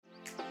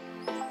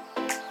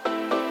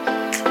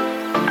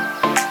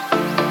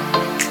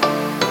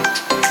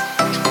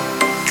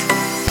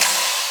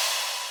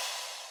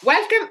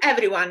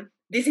everyone.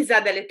 This is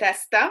Adele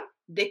Testa,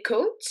 the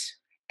coach.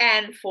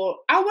 And for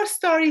our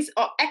stories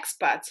of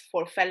expats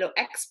for fellow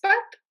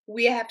expat,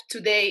 we have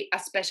today a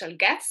special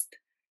guest,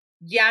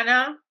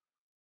 Yana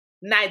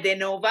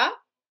Naidenova.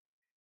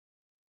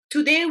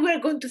 Today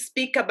we're going to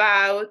speak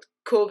about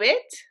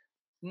COVID,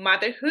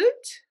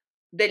 motherhood,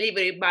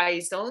 delivery by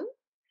zone,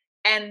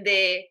 and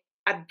the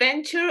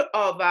adventure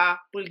of a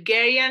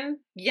Bulgarian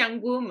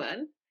young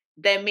woman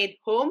that made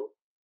home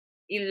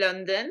in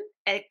London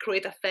and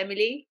create a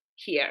family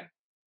here.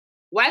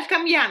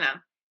 Welcome,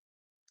 Yana.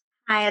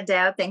 Hi,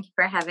 Adele. Thank you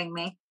for having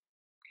me.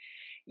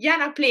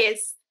 Yana,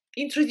 please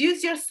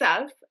introduce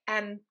yourself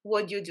and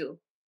what you do.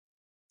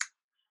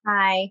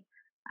 Hi,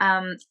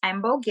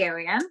 I'm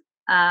Bulgarian.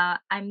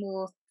 I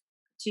moved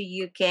to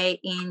UK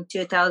in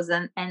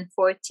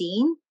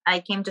 2014. I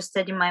came to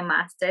study my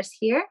master's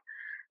here.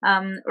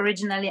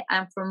 Originally,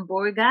 I'm from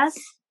Burgas,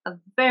 a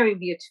very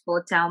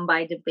beautiful town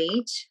by the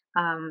beach.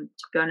 To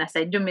be honest,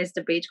 I do miss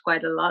the beach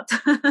quite a lot.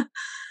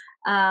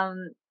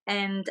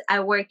 And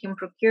I work in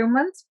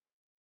procurement.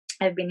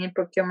 I've been in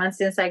procurement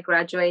since I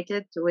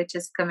graduated, which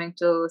is coming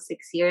to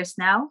 6 years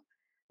now.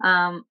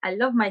 I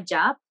love my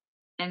job,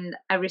 and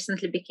I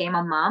recently became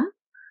a mom.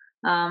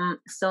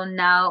 So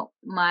now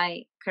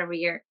my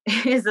career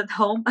is at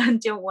home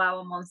while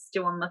I'm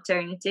still on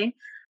maternity.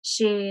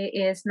 She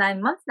is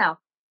 9 months now.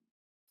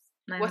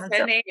 What's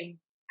her name?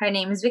 Her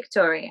name is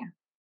Victoria.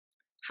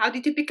 How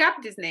did you pick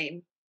up this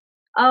name?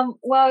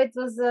 Well, it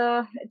was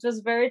a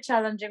very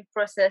challenging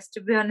process,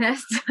 to be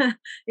honest.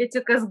 It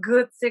took us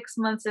good 6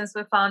 months since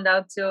we found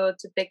out to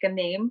pick a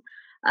name.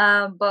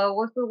 But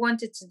what we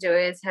wanted to do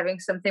is having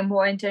something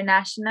more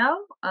international,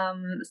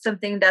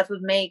 something that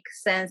would make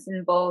sense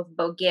in both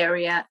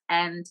Bulgaria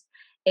and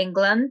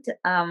England.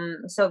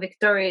 So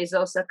Victoria is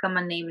also a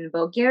common name in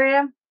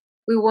Bulgaria.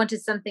 We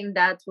wanted something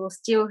that will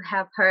still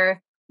have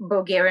her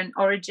Bulgarian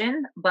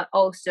origin, but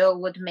also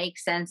would make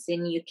sense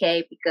in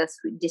UK because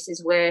this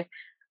is where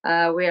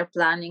we are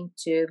planning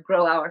to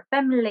grow our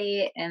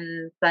family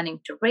and planning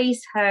to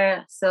raise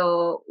her.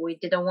 So we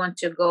didn't want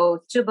to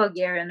go too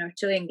Bulgarian or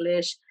too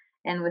English.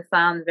 And we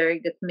found very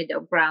good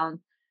middle ground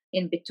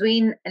in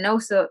between. And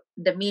also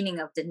the meaning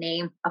of the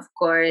name, of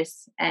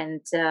course.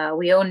 And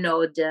we all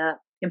know the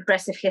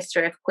impressive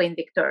history of Queen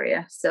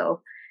Victoria.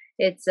 So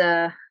it's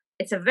a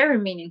very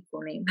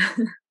meaningful name.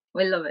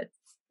 We love it.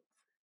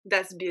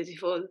 That's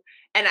beautiful.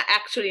 And I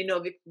actually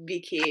know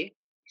Vicky.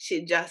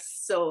 She's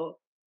just so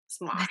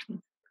smart.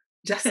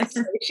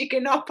 She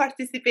cannot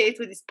participate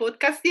with this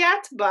podcast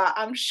yet, but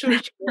I'm sure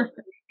she will.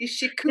 If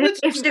she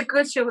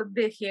could, she would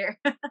be here.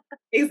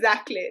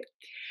 Exactly.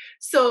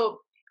 So,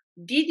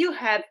 did you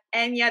have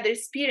any other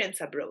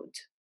experience abroad?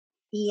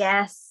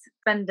 Yes,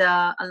 spent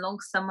a long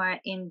summer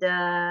in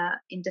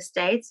the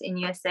States, in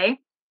USA.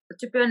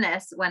 To be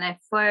honest, when I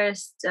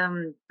first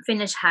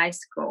finished high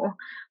school,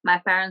 my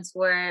parents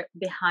were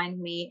behind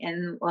me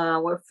and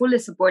were fully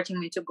supporting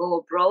me to go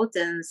abroad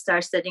and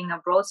start studying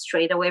abroad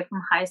straight away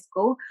from high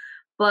school.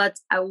 But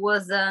I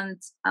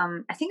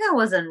think I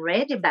wasn't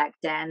ready back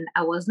then.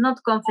 I was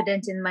not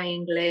confident in my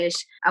English.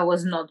 I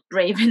was not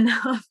brave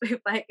enough,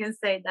 if I can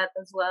say that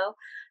as well.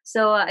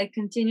 So I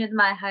continued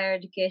my higher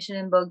education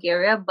in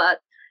Bulgaria, but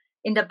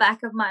in the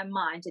back of my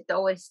mind, it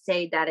always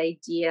stayed that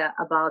idea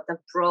about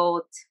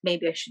abroad.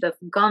 Maybe I should have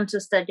gone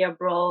to study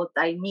abroad.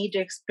 I need to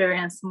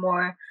experience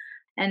more.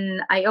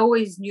 And I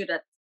always knew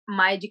that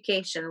my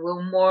education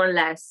will more or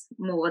less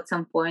move at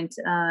some point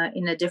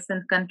in a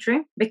different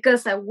country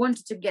because I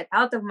wanted to get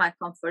out of my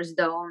comfort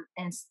zone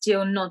and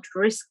still not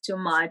risk too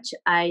much.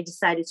 I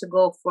decided to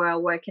go for a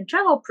work and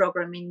travel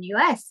program in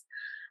US.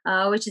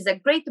 Which is a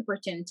great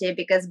opportunity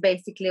because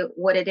basically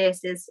what it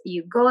is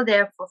you go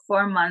there for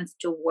 4 months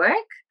to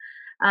work.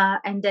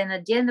 And then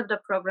at the end of the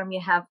program,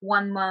 you have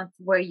 1 month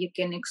where you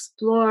can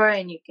explore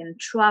and you can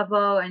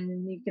travel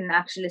and you can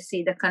actually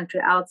see the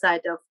country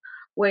outside of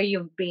where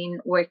you've been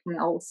working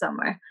all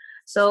summer.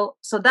 So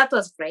that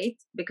was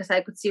great because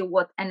I could see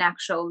what an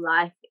actual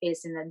life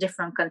is in a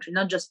different country,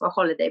 not just for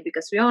holiday,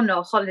 because we all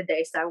know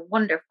holidays are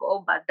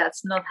wonderful, but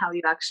that's not how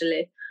you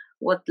actually,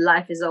 what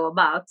life is all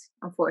about,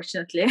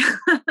 unfortunately.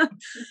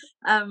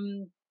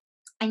 And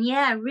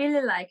yeah, I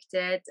really liked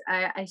it.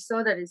 I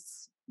saw that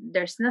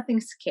there's nothing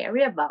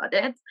scary about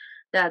it,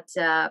 that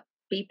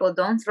people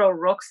don't throw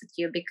rocks at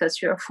you because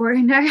you're a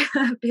foreigner.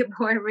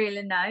 People are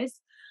really nice.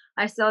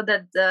 I saw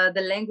that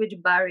the language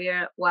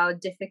barrier, while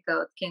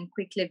difficult, can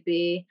quickly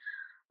be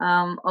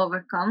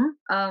overcome.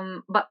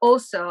 But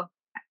also,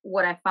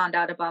 what I found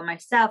out about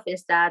myself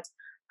is that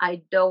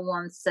I don't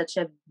want such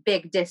a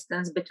big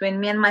distance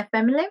between me and my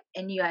family,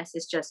 and US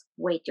is just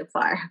way too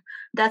far.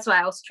 That's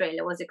why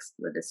Australia was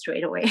excluded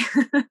straight away.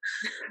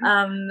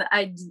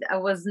 I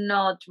was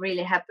not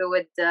really happy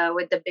with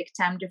the big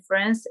time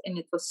difference, and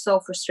it was so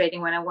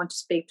frustrating when I want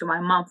to speak to my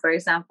mom, for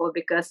example,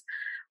 because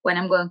when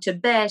I'm going to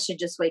bed, she's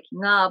just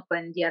waking up,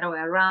 and the other way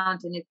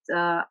around. And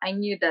I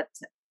knew that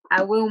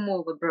I will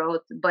move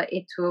abroad, but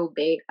it will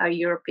be a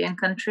European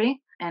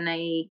country, and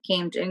I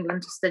came to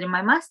England to study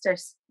my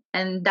master's.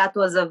 And that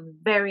was a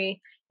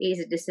very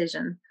easy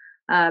decision.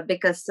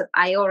 because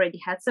I already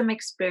had some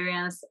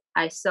experience.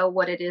 I saw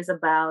what it is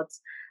about.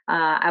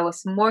 I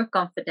was more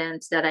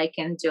confident that I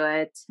can do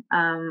it,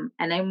 and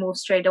I moved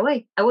straight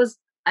away.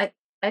 I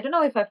I don't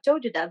know if I've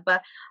told you that,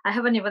 but I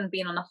haven't even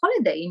been on a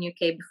holiday in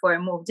UK before I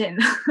moved in.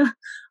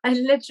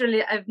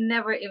 I've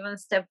never even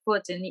stepped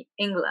foot in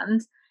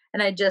England,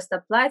 and I just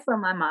applied for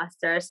my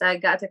master's. I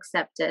got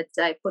accepted.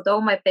 I put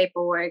all my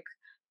paperwork,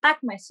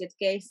 packed my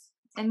suitcase,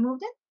 and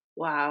moved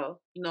Wow.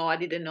 No, I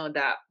didn't know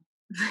that.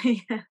 in.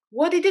 Yeah.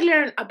 What did you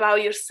learn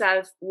about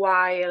yourself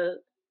while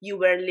you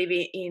were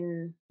living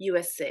in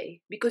USA?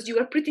 Because you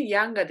were pretty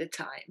young at the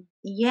time.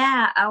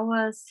 Yeah, I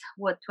was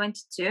what,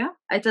 22.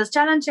 It was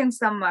challenging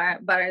summer,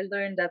 but I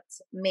learned that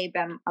maybe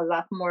I'm a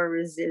lot more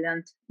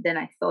resilient than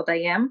I thought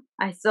I am.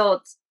 I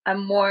thought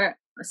I'm more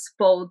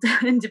spoiled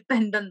and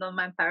dependent on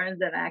my parents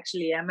than I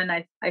actually am, and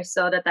I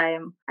saw that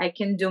I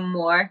can do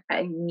more.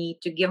 I need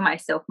to give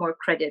myself more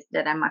credit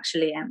that I'm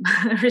actually am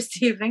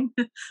receiving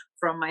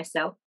from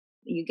myself.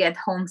 You get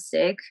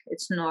homesick,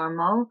 it's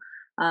normal.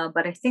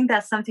 But I think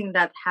that's something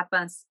that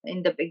happens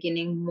in the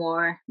beginning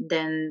more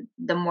than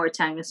the more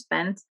time you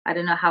spend. I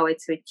don't know how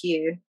it's with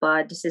you,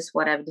 but this is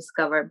what I've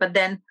discovered. But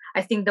then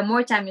I think the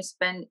more time you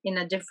spend in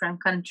a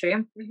different country,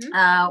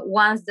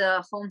 once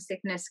the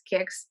homesickness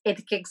kicks,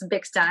 it kicks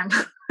big time.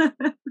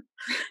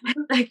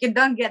 Like you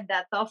don't get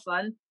that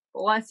often.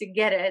 But once you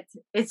get it,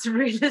 it's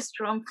really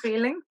strong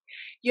feeling.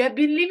 You have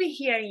been living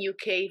here in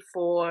UK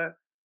for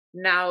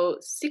now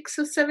 6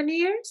 or 7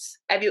 years.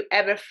 Have you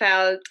ever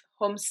felt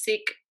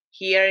homesick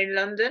here in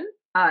London?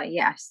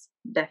 Yes,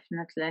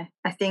 definitely.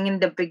 I think in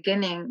the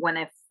beginning when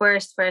I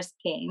first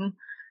came,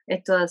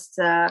 it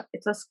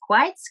was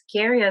quite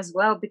scary as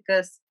well,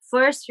 because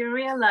first you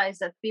realize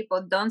that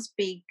people don't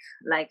speak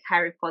like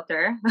Harry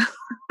Potter.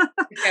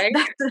 Okay.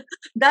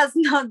 That's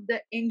not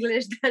the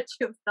English that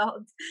you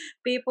thought.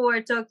 People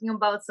were talking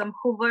about some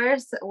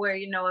hoovers, where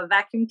a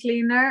vacuum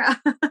cleaner,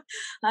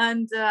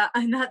 and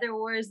other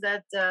words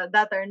that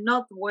are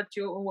not what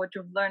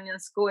you've learned in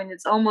school, and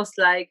it's almost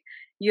like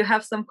you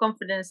have some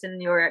confidence in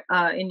your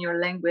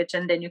language,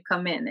 and then you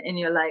come in and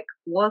you're like,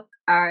 what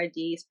are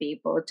these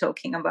people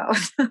talking about?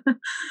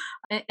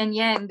 And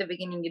yeah, in the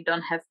beginning you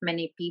don't have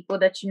many people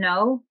that you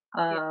know.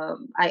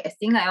 I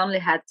think I only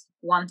had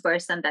one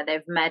person that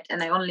I've met,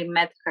 and I only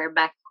met her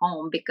back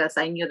home because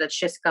I knew that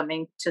she's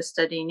coming to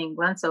study in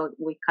England, so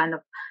we kind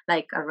of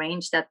like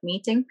arranged that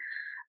meeting.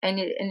 And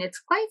it's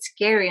quite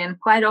scary, and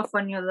quite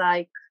often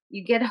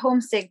you get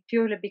homesick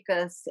purely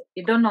because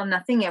you don't know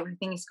nothing.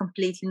 Everything is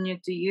completely new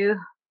to you.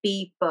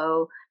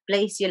 People,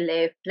 place you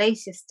live,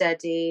 place you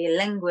study,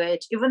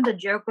 language, even the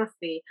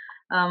geography.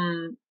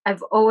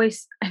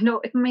 I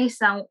know it may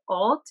sound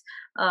odd,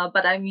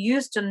 but I'm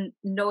used to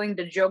knowing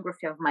the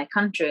geography of my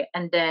country,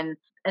 and then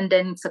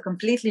it's a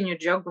completely new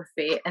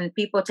geography, and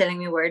people telling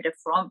me where they're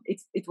from.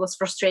 It was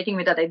frustrating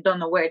me that I don't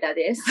know where that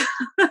is.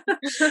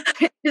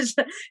 It's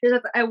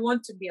that I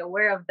want to be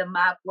aware of the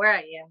map, where I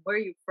am, where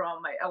you're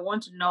from. I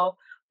want to know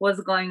what's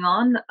going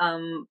on.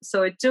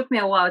 So it took me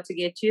a while to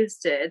get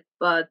used to it,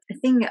 but I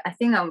think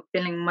I'm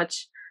feeling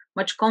much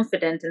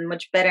confident and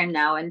much better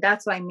now, and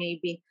that's why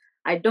maybe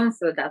I don't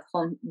feel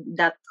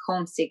that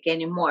homesick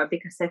anymore,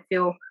 because I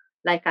feel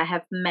like I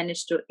have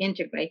managed to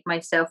integrate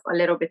myself a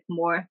little bit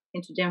more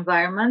into the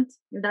environment,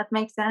 if that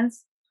makes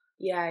sense.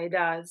 Yeah, it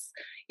does.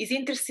 It's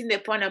interesting the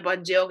point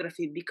about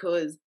geography,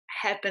 because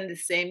happened the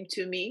same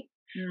to me.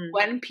 Mm.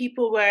 When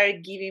people were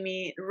giving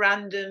me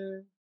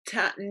random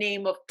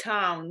name of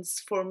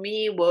towns, for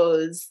me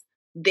was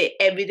the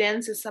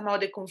evidence and somehow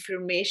the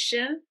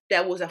confirmation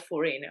that I was a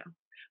foreigner,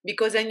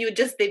 because I knew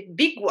just the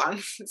big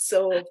ones.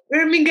 So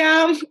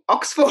Birmingham,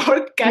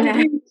 Oxford, Yeah.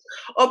 Cambridge,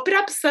 or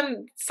perhaps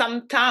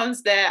some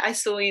towns that I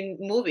saw in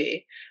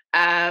movie.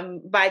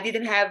 But I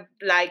didn't have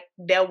like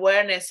the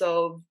awareness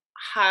of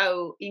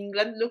how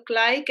England looked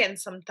like, and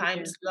Yeah.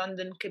 sometimes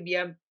London could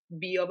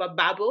be of a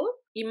bubble.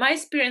 In my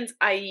experience,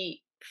 I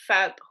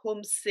felt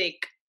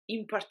homesick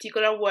in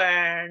particular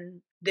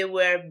when there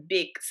were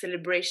big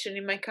celebration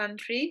in my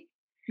country,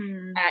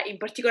 Mm. in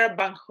particular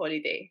bank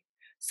holiday.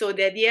 So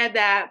the idea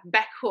that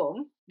back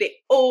home the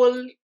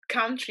whole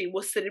country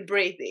was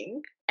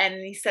celebrating, and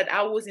instead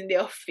I was in the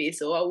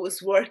office or I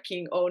was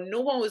working or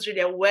no one was really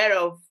aware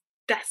of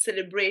that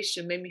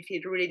celebration, made me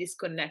feel really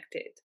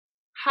disconnected.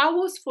 How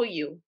was for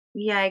you?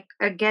 Yeah,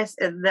 I guess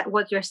that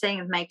what you're saying,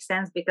 it makes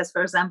sense, because,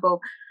 for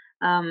example,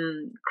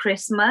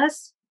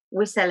 Christmas,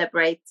 we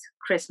celebrate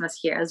Christmas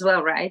here as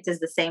well, right? It's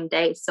the same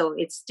day, so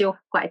it's still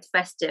quite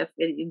festive.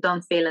 You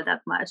don't feel it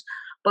that much.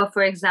 But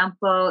for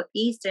example,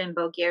 Easter in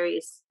Bulgaria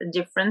is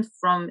different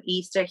from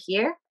Easter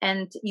here,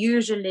 and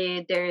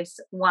usually there's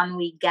 1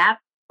 week gap.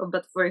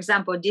 But for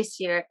example, this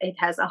year it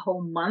has a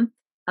whole month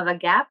of a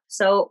gap.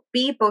 So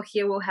people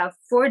here will have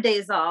 4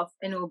 days off,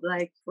 and will be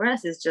like, for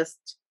us, it's just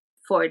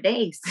 4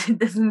 days. It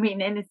doesn't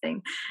mean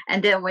anything.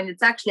 And then when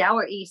it's actually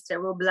our Easter,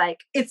 we'll be like,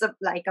 it's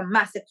like a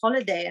massive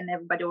holiday, and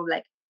everybody will be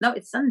like, no,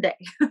 it's Sunday.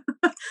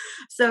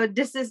 So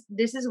this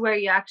is where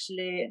you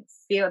actually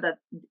feel that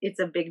it's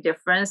a big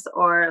difference.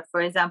 Or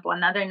for example,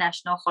 another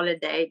national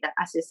holiday that,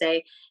 as you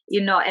say,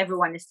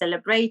 everyone is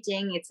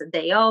celebrating, it's a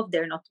day off,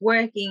 they're not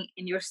working,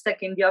 and you're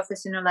stuck in the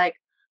office and you're like,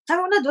 I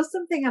want to do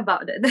something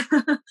about it.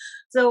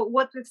 So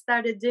what we've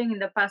started doing in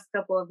the past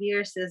couple of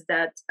years is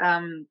that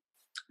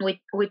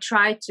we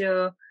try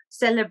to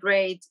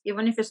celebrate,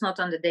 even if it's not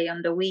on the day,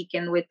 on the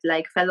weekend, with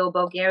like fellow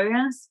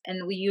Bulgarians,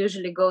 and we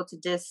usually go to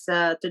this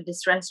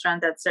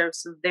restaurant that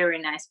serves very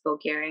nice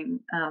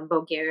Bulgarian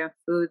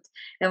food,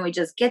 and we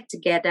just get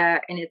together,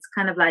 and it's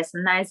kind of like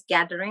a nice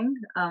gathering,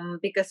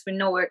 because we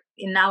know we're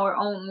in our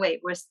own way,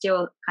 we're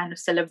still kind of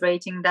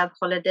celebrating that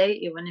holiday,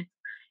 even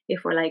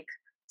if we're like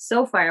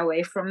so far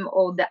away from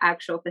all the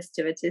actual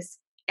festivities.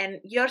 And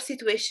your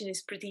situation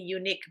is pretty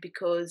unique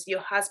because your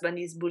husband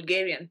is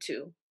Bulgarian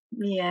too.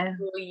 Yeah.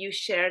 So you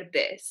share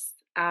this.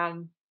 I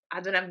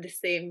don't have the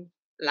same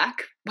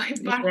luck. My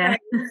partner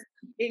is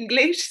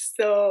English,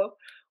 so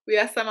we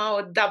are somehow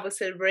a double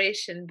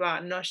celebration,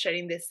 but not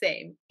sharing the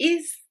same.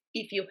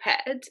 If you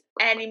had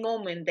any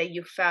moment that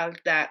you felt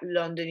that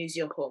London is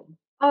your home?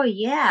 Oh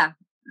yeah,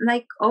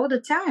 like all the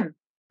time.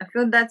 I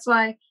feel that's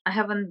why I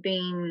haven't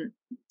been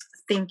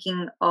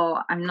thinking, oh,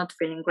 I'm not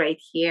feeling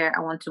great here, I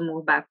want to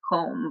move back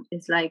home.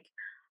 It's like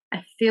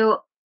I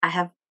feel I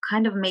have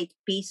kind of made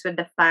peace with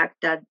the fact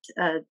that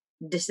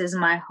this is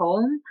my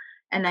home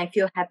and I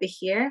feel happy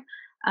here.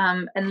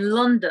 And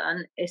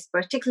London is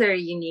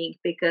particularly unique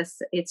because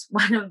it's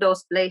one of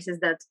those places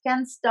that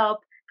can't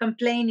stop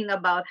complaining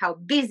about how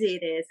busy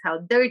it is, how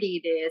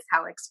dirty it is,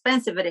 how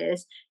expensive it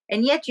is.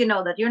 And yet you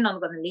know that you're not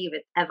going to leave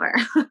it ever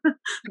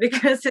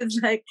because it's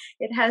like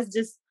it has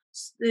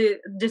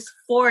this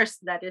force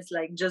that is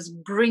like just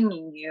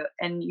bringing you,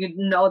 and you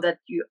know that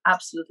you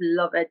absolutely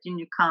love it and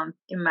you can't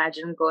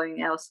imagine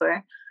going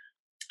elsewhere.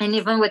 And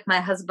even with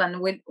my husband,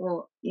 we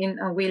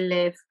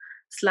live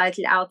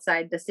slightly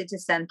outside the city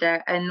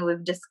center, and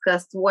we've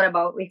discussed what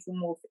about if we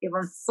move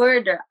even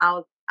further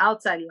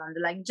outside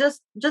London, like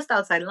just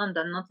outside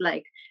London, not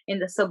like in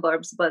the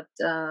suburbs, but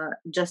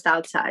just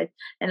outside.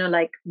 And we're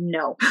like,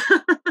 no,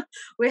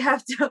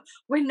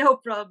 we know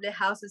probably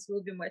houses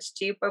will be much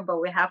cheaper, but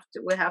we have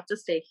to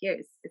stay here.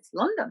 It's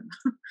London.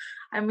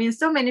 I mean,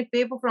 so many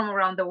people from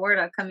around the world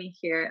are coming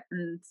here,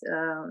 and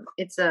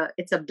it's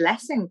a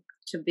blessing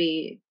to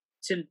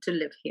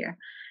live here.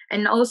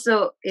 And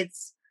also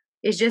it's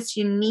just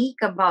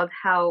unique about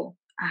how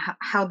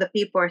the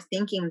people are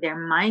thinking, their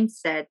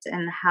mindset,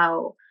 and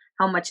how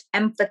much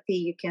empathy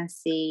you can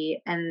see,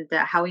 and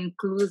how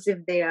inclusive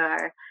they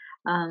are.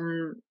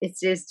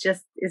 It's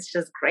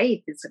just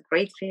great. It's a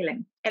great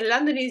feeling. And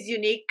London is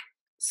unique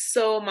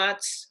so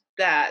much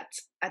that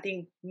I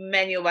think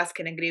many of us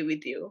can agree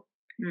with you.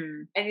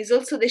 And it's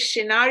also the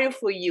scenario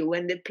for you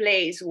and the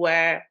place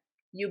where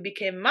you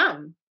became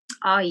mom.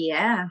 Oh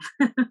yeah.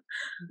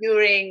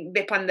 During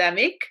the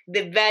pandemic,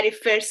 the very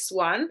first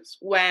one,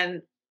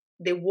 when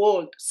the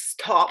world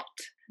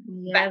stopped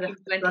back in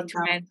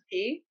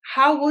 2020.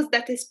 How was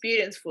that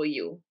experience for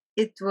you?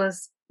 It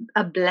was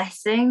a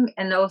blessing,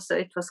 and also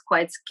it was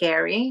quite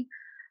scary,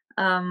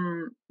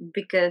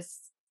 because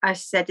I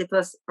said it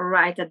was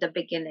right at the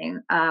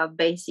beginning.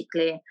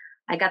 Basically,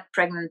 I got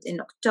pregnant in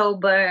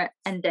October,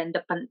 and then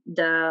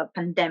the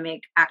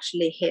pandemic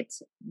actually hit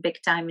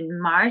big time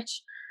in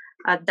March.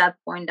 At that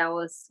point, I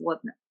was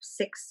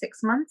six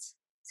months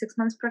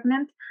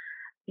pregnant.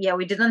 Yeah,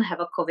 we didn't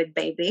have a COVID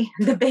baby.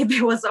 The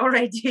baby was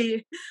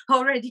already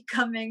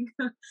coming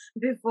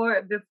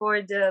before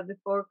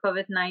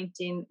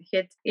COVID-19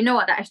 hit. You know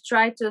what? I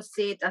tried to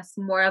see it as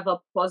more of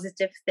a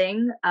positive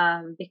thing,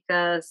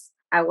 because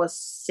I was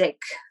sick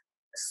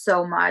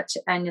so much,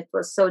 and it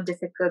was so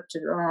difficult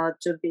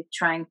to be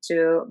trying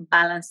to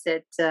balance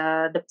it,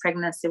 the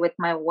pregnancy with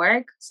my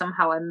work.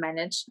 Somehow I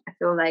managed. I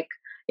feel like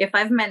if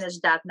I've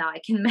managed that now, I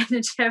can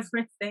manage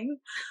everything.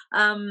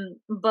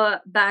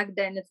 But back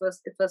then it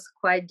was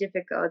quite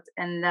difficult.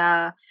 And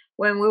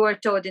when we were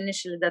told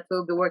initially that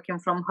we'll be working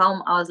from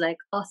home, I was like,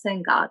 oh,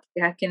 thank God.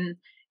 I can,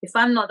 if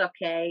I'm not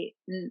okay,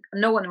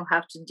 no one will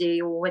have to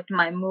deal with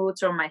my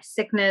moods or my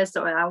sickness,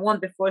 or I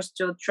won't be forced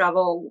to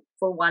travel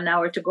for 1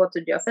 hour to go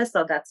to the office,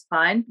 so that's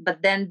fine.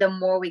 But then the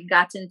more we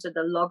got into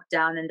the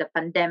lockdown and the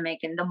pandemic,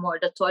 and the more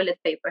the toilet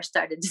paper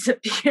started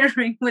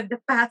disappearing with the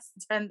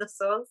pasta and the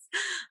sauce,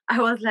 I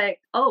was like,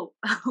 oh,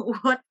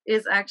 what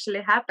is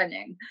actually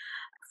happening?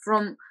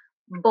 From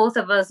both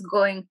of us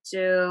going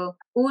to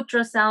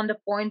ultrasound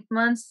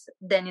appointments,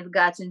 then it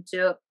got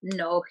into,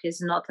 no, he's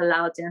not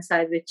allowed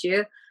inside with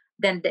you.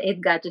 Then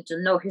it got into,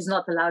 no, he's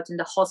not allowed in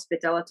the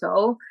hospital at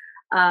all.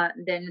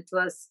 Then it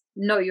was,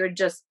 no, you're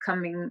just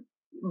coming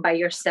by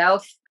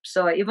yourself.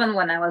 So even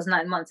when I was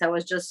 9 months, I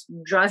was just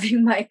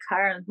driving my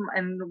car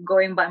and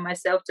going by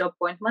myself to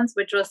appointments,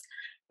 which was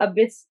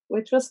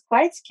which was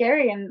quite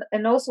scary.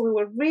 And also we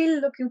were really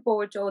looking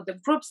forward to all the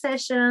group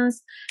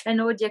sessions and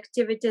all the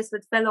activities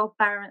with fellow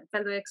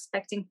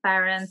expecting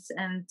parents,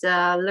 and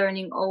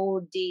learning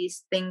all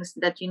these things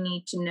that you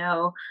need to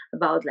know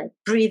about, like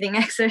breathing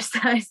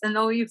exercise and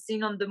all you've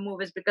seen on the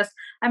movies. Because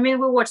I mean,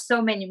 we watch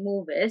so many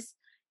movies.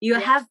 You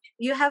have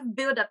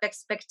built up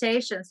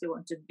expectations. You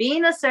want to be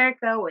in a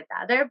circle with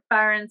other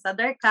parents,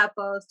 other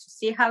couples, to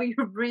see how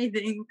you're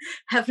breathing,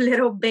 have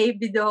little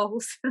baby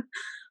dolls.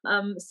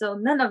 So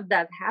none of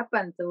that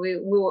happened. We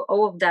were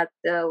all of that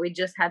we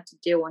just had to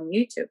do on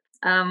YouTube.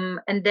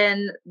 And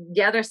then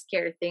the other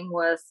scary thing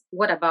was,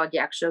 what about the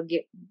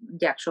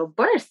actual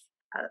birth?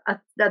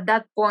 At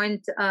that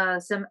point,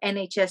 some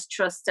NHS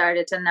trust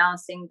started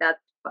announcing that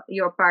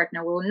your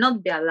partner will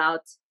not be allowed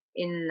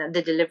in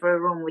the delivery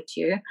room with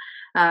you.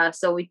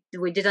 So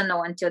we didn't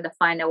know until the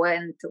final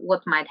end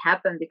what might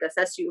happen, because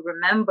as you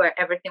remember,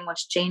 everything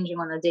was changing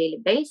on a daily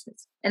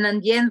basis. And in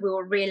the end, we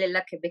were really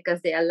lucky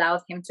because they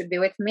allowed him to be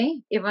with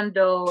me, even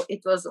though it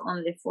was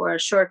only for a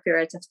short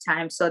period of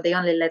time. So they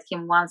only let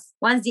him once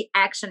the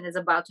action is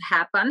about to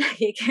happen,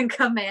 he can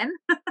come in.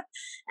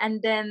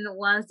 And then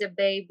once the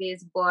baby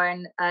is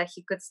born,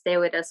 he could stay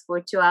with us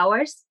for 2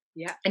 hours.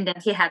 Yeah. And then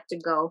he had to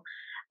go.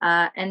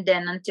 And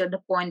then until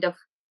the point of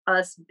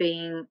us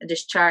being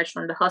discharged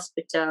from the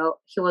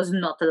hospital, he was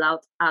not allowed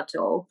at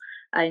all,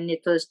 and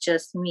it was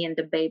just me and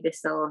the baby.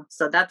 So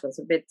that was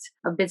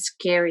a bit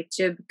scary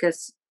too,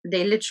 because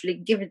they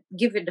literally give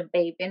you the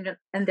baby,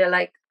 and they're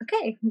like,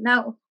 okay,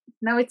 now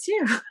it's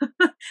you.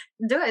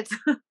 Do it.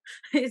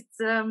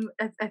 It's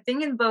I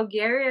think in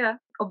Bulgaria,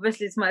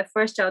 obviously it's my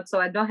first child,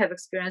 so I don't have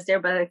experience there,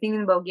 but I think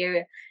in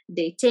Bulgaria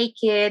they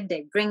take it,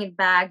 they bring it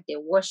back, they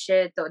wash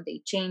it, or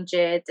they change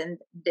it, and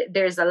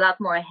there's a lot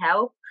more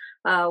help.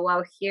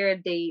 While here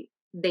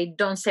they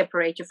don't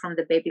separate you from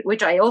the baby,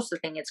 which I also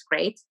think is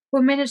great.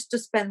 We managed to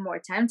spend more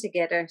time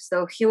together.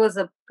 So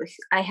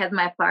I had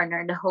my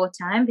partner the whole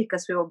time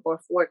because we were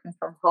both working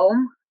from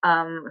home.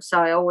 So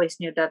I always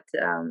knew that,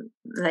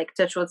 like,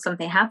 touch wood,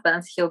 something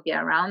happens, he'll be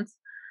around.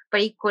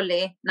 But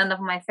equally, none of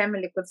my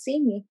family could see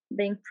me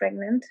being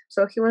pregnant.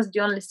 So he was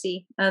the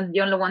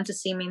only one to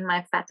see me in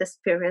my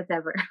fattest period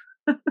ever.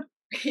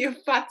 Your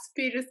fat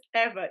spirit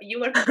ever.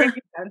 You were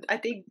pregnant. I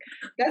think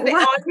that's the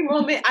only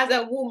moment as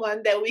a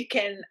woman that we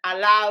can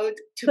allow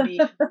to be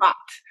fat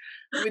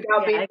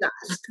without being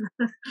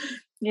touched.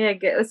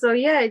 Yeah. So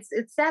yeah,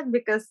 it's sad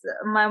because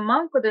my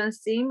mom couldn't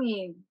see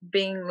me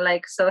being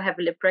like so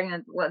heavily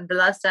pregnant. Well, the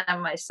last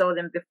time I saw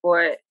them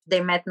before they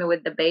met me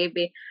with the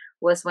baby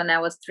was when I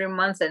was 3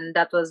 months, and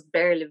that was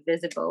barely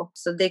visible.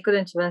 So they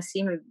couldn't even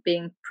see me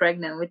being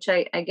pregnant, which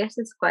I guess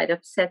is quite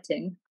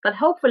upsetting. But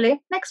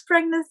hopefully next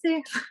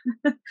pregnancy,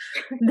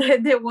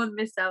 they won't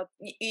miss out.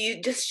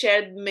 You just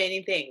shared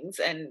many things,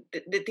 and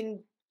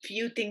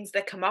few things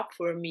that come up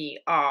for me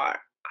are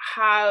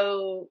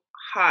how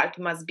hard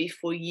must be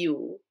for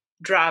you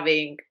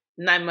driving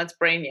 9 months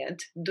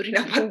pregnant during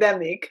a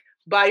pandemic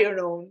by your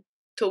own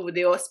to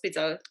the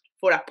hospital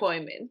for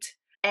appointment,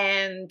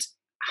 and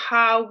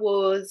how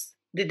was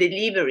the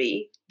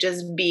delivery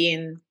just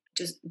being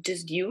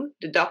just you,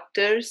 the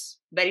doctors,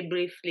 very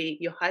briefly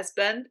your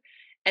husband,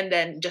 and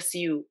then just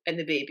you and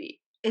the baby?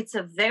 It's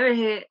a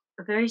very,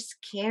 very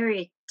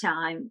scary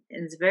time.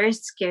 It's a very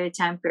scary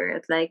time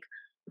period. Like,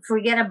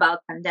 forget about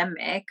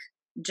pandemic,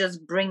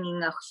 just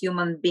bringing a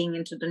human being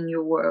into the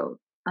new world,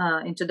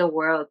 into the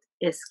world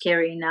is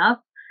scary enough.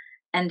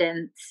 And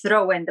then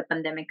throw in the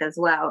pandemic as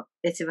well,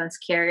 it's even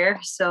scarier.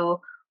 So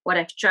what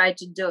I've tried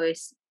to do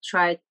is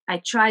I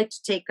tried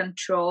to take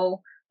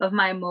control of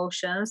my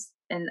emotions.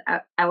 And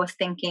I was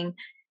thinking,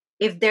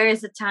 if there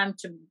is a time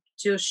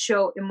to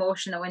show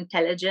emotional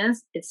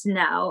intelligence, it's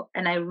now.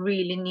 And I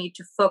really need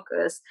to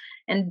focus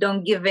and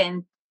don't give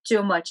in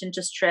too much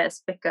into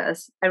stress,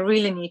 because I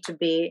really need to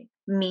be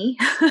me.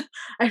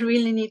 I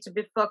really need to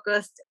be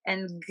focused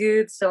and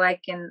good so I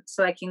can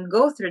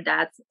go through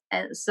that.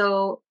 And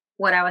so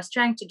what I was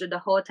trying to do the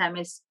whole time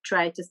is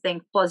try to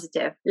think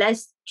positive.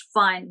 Let's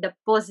find the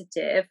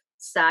positive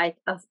side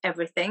of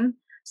everything.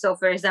 So,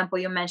 for example,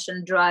 you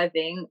mentioned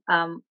driving.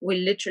 We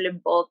literally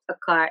bought a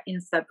car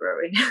in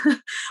February.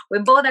 We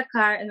bought a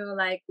car and we were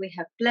like, we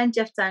have plenty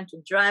of time to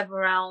drive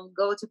around,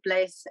 go to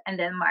place, and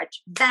then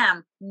March,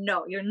 bam,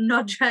 no, you're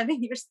not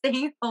driving, you're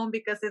staying home,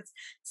 because it's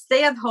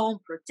stay at home,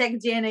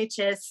 protect the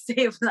NHS,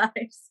 save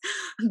lives,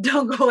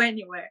 don't go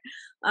anywhere.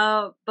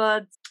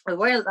 But we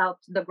were allowed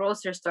to the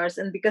grocery stores,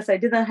 and because I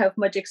didn't have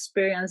much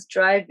experience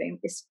driving,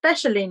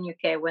 especially in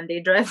UK when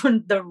they drive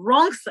on the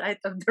wrong side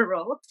of the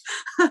road.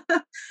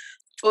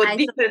 Or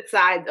different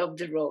side of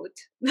the road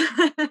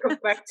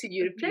compared to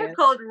European. They're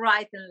called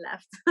right and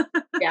left.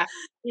 Yeah.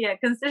 Yeah,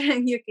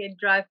 considering UK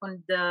drive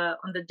on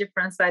the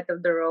different side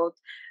of the road,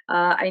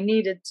 I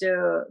needed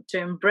to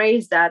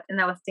embrace that.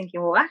 And I was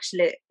thinking, well,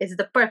 actually, it's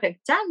the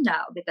perfect time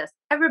now because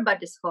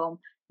everybody's home.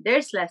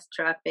 There's less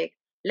traffic.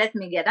 Let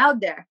me get out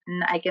there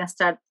and I can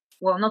start,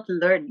 well, not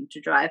learning to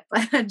drive,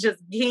 but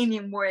just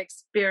gaining more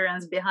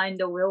experience behind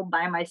the wheel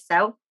by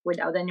myself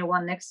without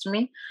anyone next to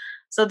me.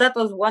 So that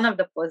was one of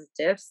the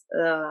positives.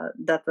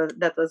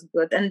 That was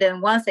good. And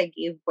then once I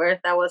gave birth,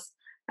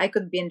 I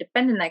could be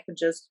independent. I could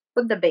just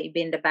put the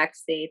baby in the back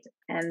seat,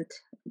 and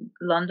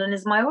London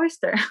is my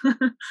oyster.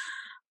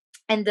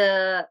 And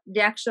the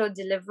actual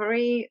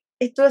delivery,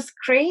 it was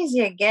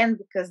crazy again,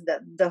 because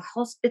the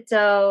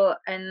hospital,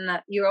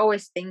 and you're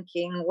always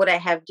thinking, would I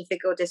have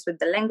difficulties with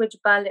the language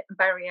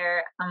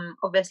barrier?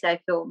 Obviously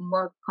I feel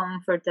more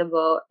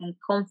comfortable and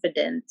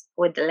confident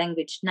with the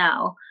language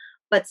now,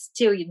 but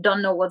still you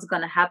don't know what's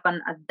going to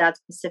happen at that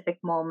specific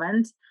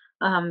moment.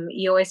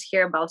 You always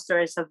hear about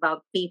stories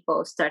about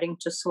people starting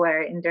to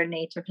swear in their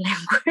native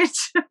language.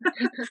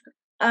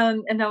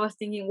 And I was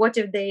thinking, what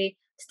if they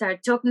start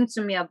talking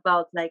to me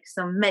about like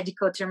some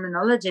medical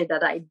terminology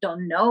that I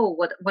don't know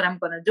what I'm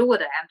gonna do?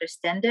 Would I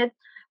understand it?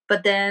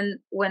 But then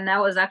when I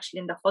was actually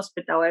in the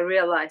hospital, I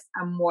realized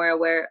I'm more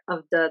aware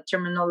of the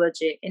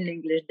terminology in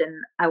English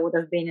than I would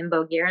have been in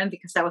Bulgarian,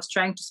 because I was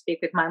trying to speak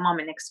with my mom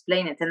and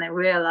explain it. And I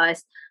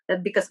realized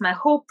that because my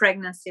whole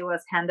pregnancy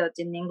was handled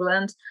in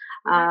England,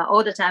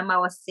 all the time I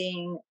was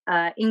seeing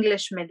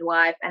English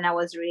midwife, and I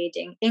was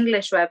reading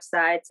English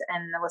websites,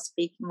 and I was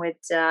speaking with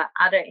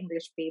other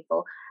English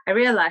people. I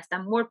realized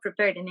I'm more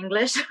prepared in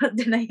English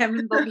than I am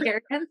in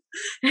Bulgarian.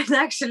 And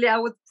actually, I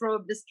would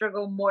probably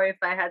struggle more if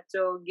I had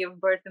to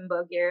give birth in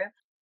Bulgaria.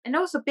 And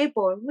also,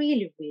 people are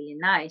really, really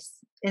nice.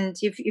 And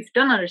if you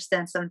don't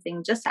understand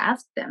something, just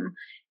ask them.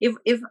 If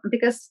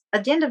because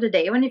at the end of the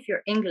day, even if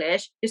you're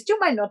English, you still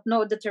might not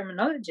know the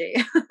terminology.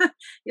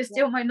 You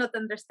still might not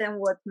understand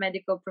what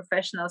medical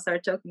professionals are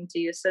talking to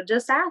you. So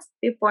just ask.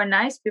 People are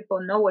nice.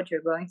 People know what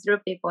you're going through.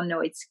 People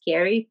know it's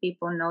scary.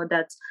 People know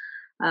that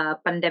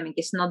pandemic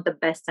is not the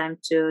best time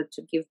to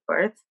give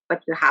birth,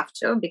 but you have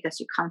to,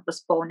 because you can't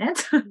postpone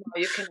it. No,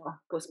 you cannot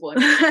postpone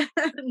it.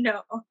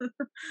 No.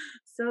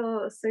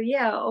 So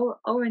yeah,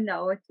 all in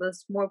all, it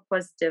was more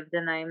positive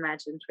than I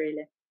imagined,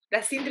 really.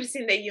 That's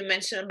interesting that you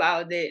mentioned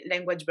about the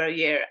language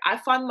barrier. I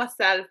found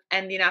myself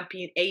ending up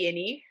in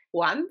A&E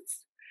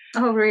once.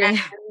 Oh, really? And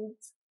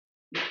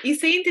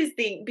it's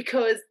interesting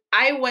because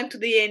I went to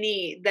the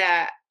A&E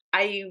that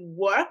I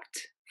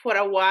worked for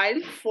a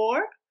while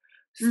for.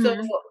 So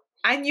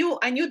I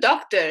knew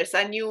doctors.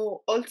 I knew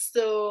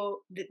also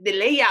the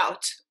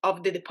layout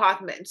of the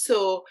department.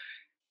 So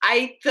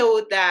I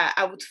thought that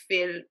I would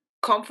feel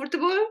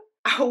comfortable.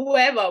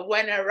 However,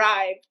 when I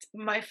arrived,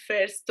 my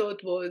first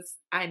thought was,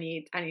 I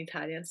need an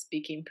Italian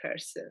speaking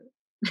person,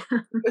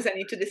 because I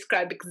need to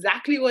describe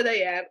exactly what I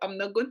have. I'm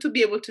not going to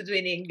be able to do it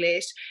in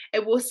English.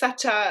 It was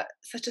such a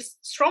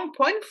strong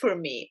point for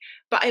me.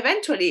 But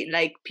eventually,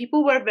 like,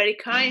 people were very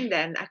kind,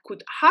 and I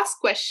could ask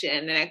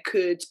questions, and I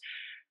could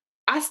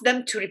ask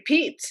them to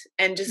repeat,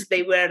 and just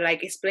they were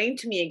like explain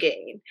to me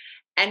again.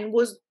 And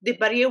was the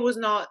barrier was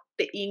not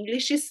the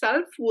English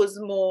itself, was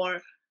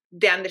more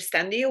the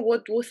understanding of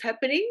what was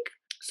happening.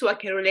 So I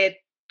can relate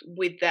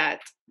with that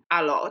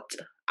a lot,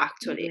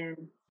 actually. Yeah.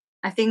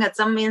 I think at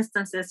some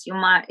instances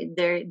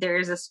there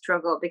is a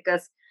struggle,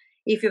 because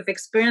if you've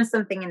experienced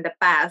something in the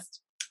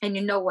past and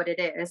you know what it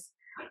is,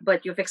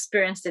 but you've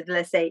experienced it,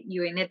 let's say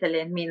you in Italy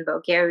and me in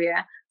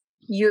Bulgaria,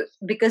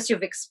 because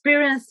you've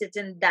experienced it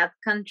in that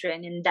country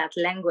and in that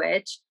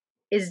language,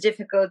 it's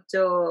difficult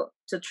to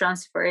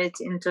transfer it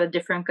into a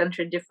different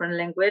country, different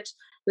language.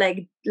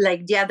 Like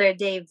the other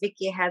day,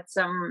 Vicky had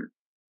some,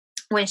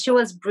 when she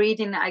was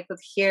breathing, I could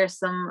hear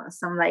some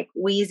like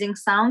wheezing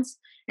sounds,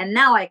 and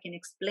now I can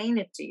explain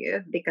it to you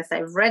because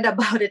I've read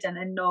about it and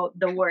I know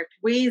the word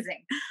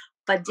wheezing.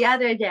 But the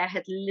other day I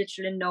had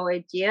literally no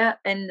idea,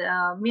 and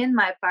me and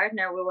my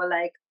partner, we were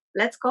like,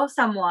 let's call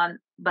someone,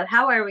 but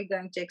how are we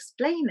going to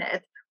explain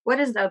it? What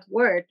is that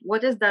word?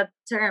 What is that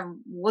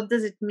term? What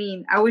does it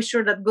mean? Are we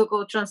sure that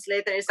Google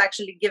Translator is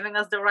actually giving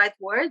us the right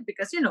word?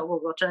 Because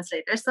Google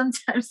Translator,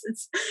 sometimes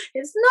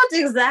it's not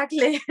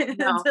exactly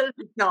No,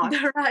 it's not.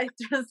 the right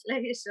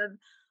translation.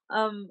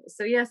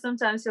 So yeah,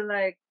 sometimes you're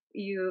like,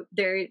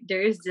 there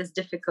is this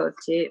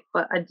difficulty,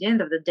 but at the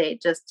end of the day,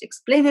 just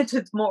explain it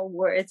with more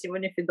words,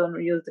 even if you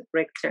don't use the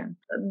correct term.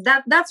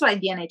 That's why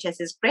the NHS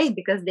is great,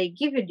 because they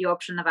give you the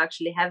option of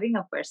actually having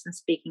a person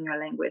speaking your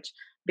language,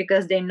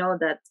 because they know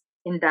that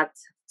in that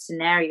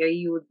scenario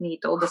you would need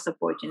all the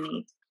support you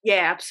need.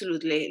 Yeah,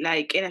 absolutely.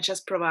 Like,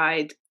 NHS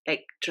provide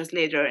like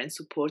translator and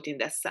support in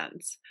that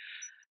sense.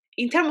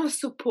 In terms of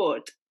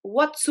support,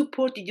 what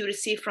support did you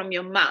receive from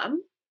your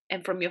mom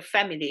and from your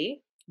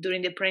family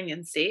during the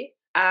pregnancy?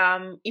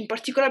 In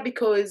particular,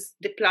 because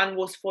the plan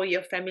was for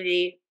your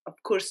family, of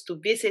course, to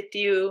visit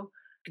you,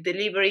 the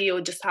delivery,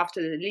 or just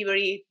after the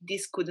delivery.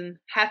 This couldn't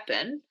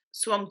happen.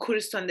 So I'm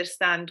curious to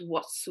understand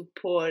what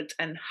support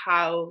and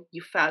how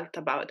you felt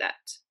about that.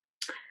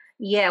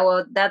 Yeah,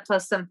 well, that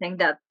was something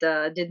that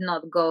did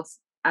not go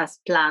as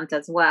planned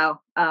as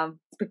well,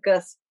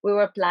 because we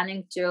were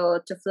planning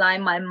to fly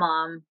my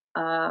mom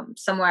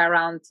somewhere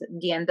around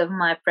the end of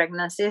my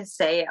pregnancy,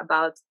 say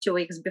about 2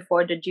 weeks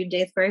before the due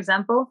date, for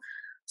example,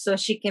 so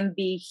she can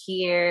be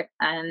here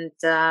and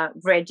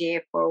ready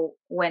for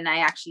when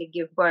I actually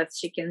give birth.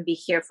 She can be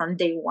here from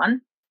day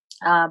one.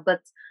 But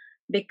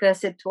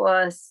because it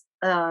was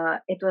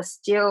it was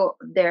still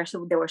there.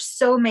 So there were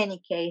so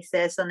many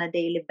cases on a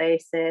daily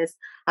basis.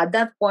 At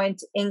that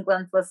point,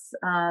 England was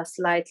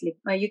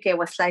UK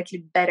was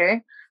slightly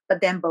better,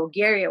 but then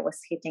Bulgaria was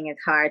hitting it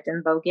hard,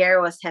 and Bulgaria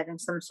was having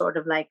some sort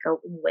of like a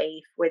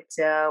wave with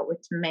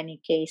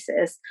many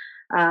cases.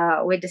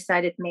 We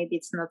decided maybe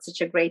it's not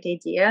such a great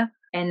idea,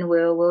 and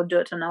we'll do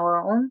it on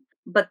our own.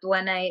 But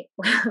when I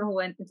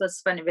when it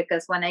was funny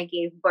because when I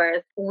gave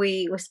birth,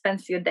 we spent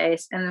a few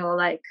days, and we were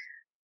like,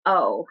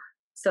 oh,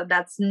 so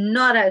that's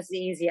not as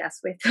easy as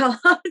we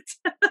thought.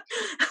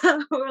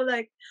 We're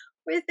like,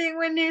 we think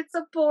we need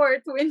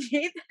support, we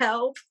need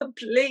help,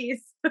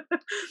 please.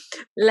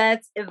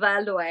 Let's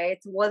evaluate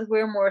what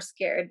we're more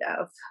scared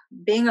of,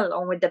 being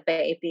alone with the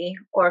baby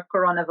or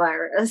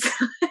coronavirus.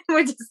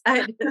 We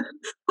decided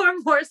we're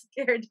more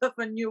scared of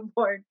a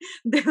newborn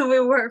than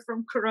we were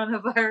from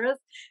coronavirus.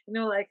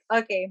 Like,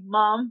 okay,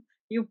 mom,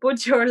 you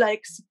put your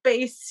like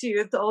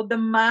spacesuit, all the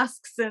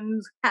masks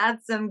and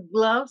hats and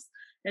gloves,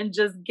 and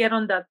just get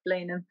on that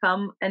plane and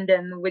come. And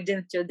then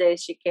within 2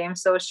 days she came.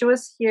 So she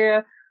was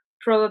here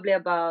probably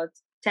about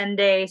 10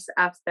 days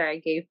after I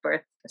gave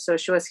birth. So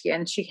she was here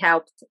and she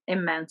helped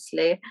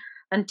immensely.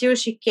 Until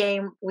she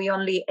came, we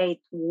only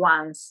ate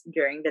once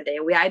during the day.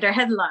 We either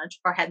had lunch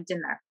or had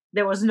dinner.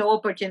 There was no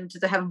opportunity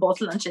to have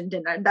both lunch and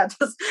dinner. That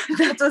was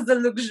a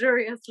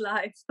luxurious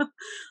life.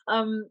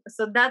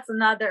 So that's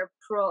another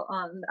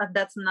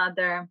that's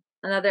another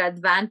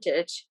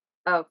advantage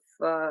of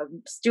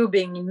still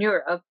being in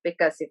Europe,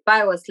 because if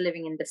I was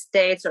living in the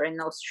States or in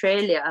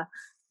Australia,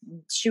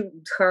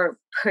 her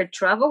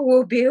travel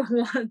will be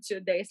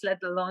 1-2 days,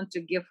 let alone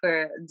to give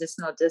her this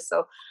notice.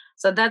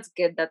 So that's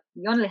good that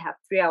you only have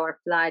 3-hour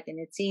flight and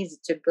it's easy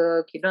to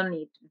book. You don't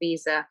need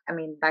visa. I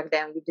mean, back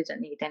then we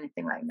didn't need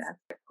anything like that.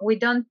 We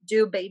don't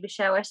do baby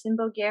showers in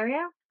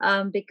Bulgaria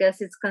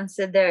because it's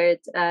considered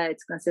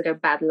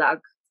bad luck.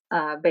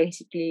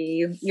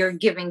 Basically, you're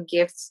giving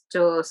gifts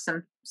to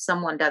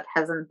someone that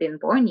hasn't been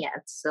born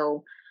yet.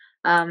 So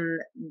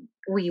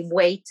we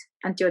wait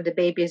until the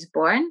baby is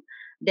born.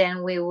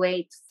 Then we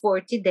wait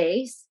 40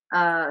 days.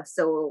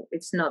 So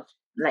it's not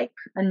like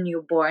a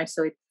newborn.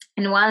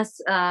 And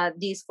once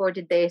these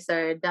 40 days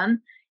are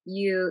done,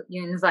 you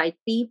invite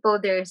people.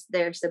 There's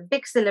a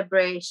big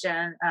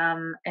celebration,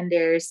 and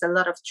there's a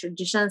lot of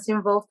traditions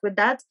involved with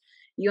that.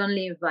 You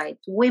only invite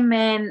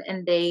women,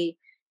 and they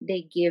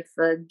give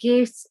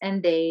gifts,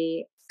 and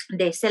they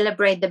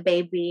celebrate the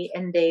baby,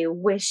 and they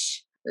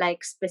wish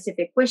like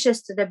specific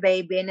wishes to the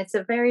baby, and it's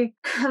a very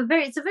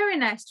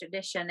nice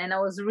tradition, and I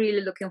was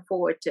really looking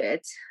forward to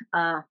it,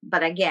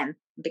 but again,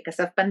 because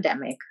of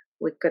pandemic,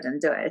 we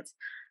couldn't do it.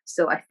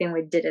 So I think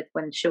we did it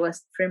when she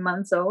was 3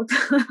 months old.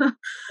 Yeah.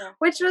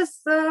 which was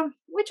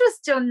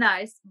still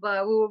nice,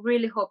 but we were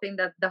really hoping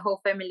that the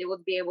whole family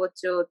would be able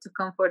to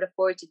come for the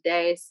 40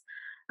 days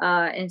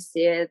and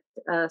see it.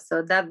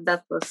 So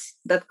that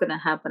couldn't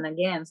happen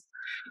again.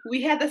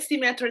 We had a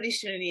similar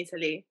tradition in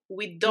Italy.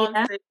 We don't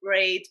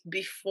celebrate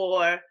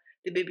before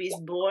the baby is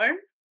born.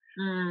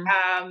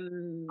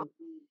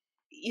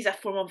 It's a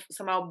form of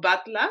somehow bad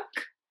luck.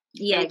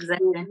 Yeah,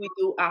 exactly. We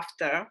do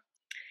after.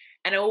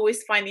 And I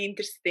always find it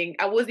interesting.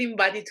 I was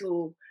invited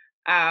to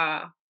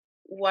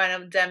one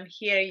of them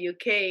here in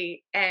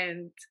UK,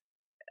 and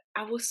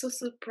I was so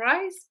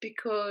surprised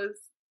because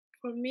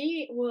for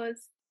me it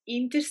was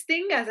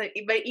interesting, as a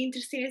very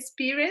interesting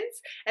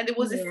experience, and there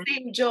was the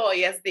same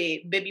joy as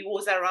the baby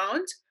was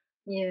around.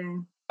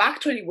 Yeah,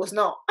 actually it was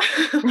not.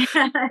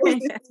 It was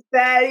this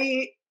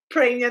very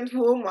pregnant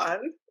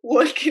woman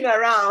walking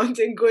around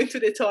and going to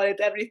the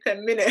toilet every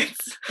 10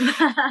 minutes.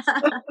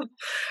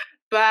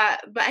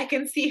 but I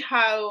can see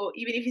how,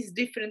 even if it's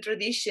different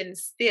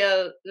traditions,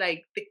 still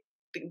like the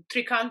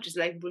 3 countries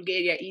like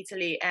Bulgaria,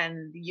 Italy,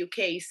 and the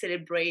UK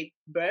celebrate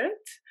birth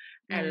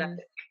and like,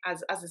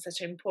 as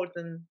such an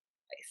important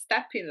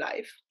step in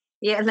life.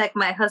 Yeah, like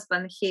my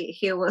husband, he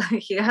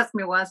asked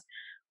me once,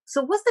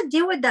 so what's the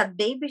deal with that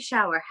baby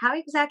shower? How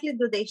exactly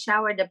do they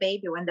shower the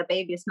baby when the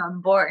baby is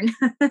not born?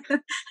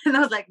 And I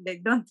was like, they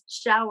don't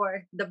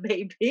shower the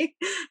baby,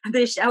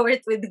 they shower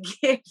it with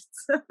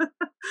gifts.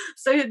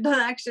 So you don't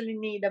actually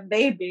need a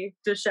baby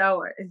to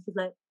shower. And he's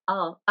like,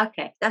 oh,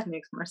 okay, that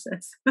makes more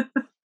sense.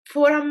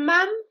 For a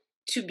mom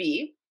to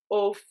be,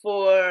 or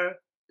for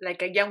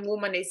like a young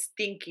woman is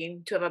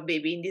thinking to have a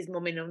baby in this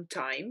moment of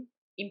time,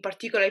 in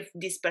particular if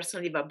this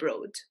person live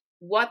abroad,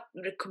 what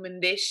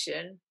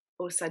recommendation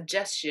or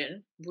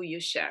suggestion would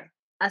you share?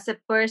 As a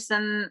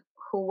person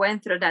who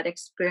went through that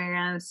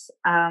experience,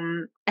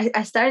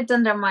 I started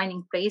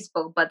undermining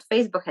Facebook, but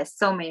Facebook has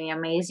so many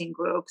amazing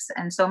groups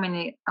and so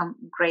many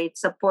great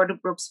support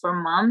groups for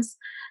moms.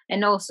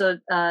 And also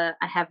I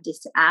have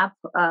this app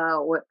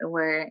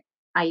where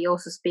I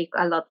also speak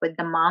a lot with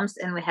the moms,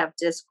 and we have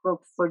this group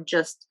for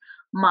just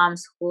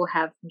moms who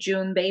have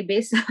June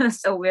babies.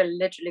 So we're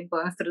literally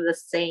going through the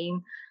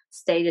same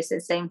stages, the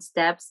same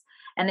steps.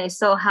 And I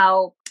saw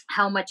how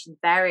much it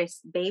varies.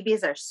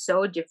 Babies are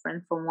so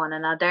different from one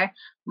another.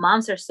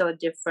 Moms are so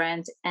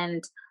different,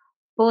 and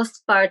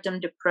postpartum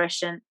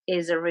depression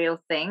is a real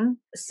thing.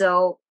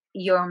 So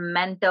your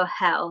mental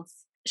health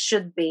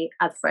should be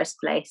at first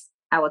place,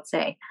 I would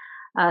say.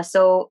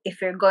 So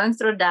if you're going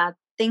through that,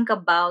 think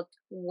about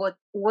what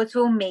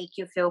will make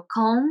you feel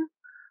calm,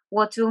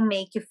 what will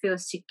make you feel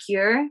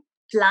secure.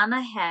 Plan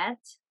ahead,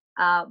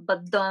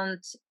 but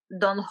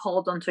don't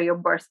hold on to your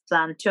birth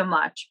plan too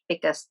much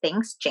because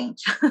things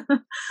change.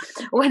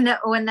 When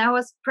I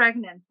was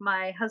pregnant,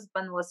 my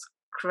husband was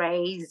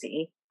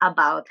crazy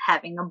about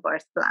having a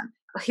birth plan.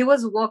 He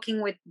was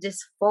walking with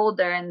this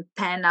folder and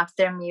pen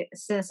after me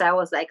since I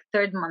was like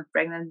third month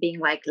pregnant, being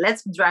like,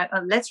 let's write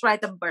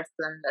a birth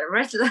plan,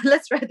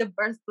 let's write a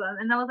birth plan.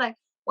 And I was like,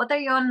 what are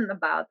you on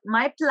about?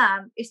 My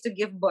plan is to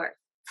give birth.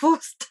 Full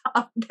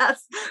stop.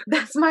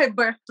 That's my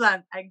birth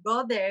plan. I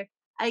go there,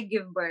 I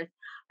give birth.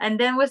 And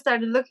then we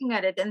started looking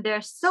at it, and there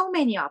are so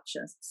many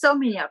options, so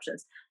many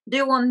options. Do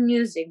you want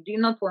music? Do you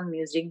not want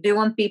music? Do you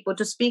want people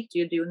to speak to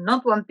you? Do you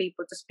not want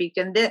people to speak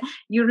to you? And then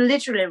you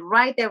literally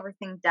write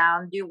everything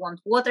down. Do you want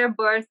water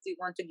birth? Do you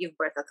want to give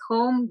birth at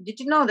home? Did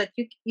you know that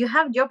you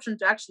have the option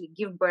to actually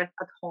give birth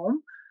at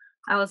home?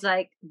 I was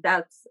like,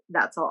 that's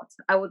odd.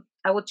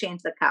 I would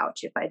change the couch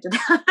if I did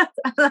that.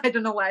 I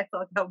don't know why I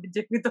thought I would be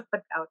doing it on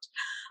the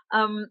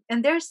couch.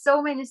 And there's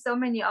so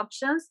many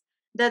options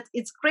that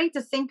it's great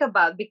to think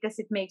about because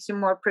it makes you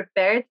more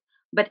prepared.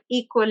 But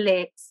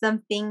equally,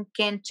 something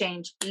can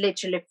change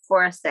literally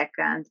for a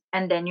second,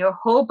 and then your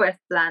whole birth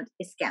plan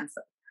is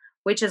canceled,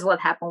 which is what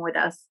happened with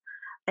us.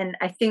 And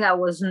I think I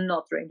was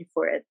not ready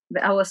for it.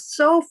 But I was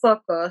so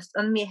focused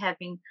on me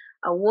having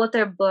a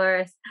water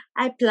birth.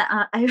 I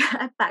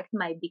packed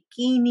my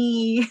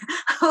bikini.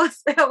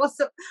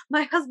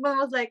 My husband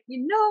was like,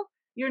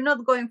 you're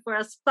not going for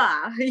a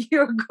spa.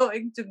 You're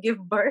going to give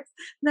birth.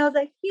 And I was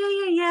like,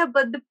 yeah.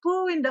 But the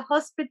pool in the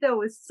hospital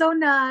was so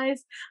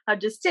nice. I'll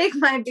just take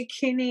my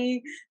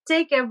bikini,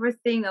 take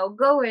everything. I'll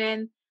go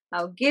in.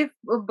 I'll give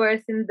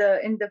birth in the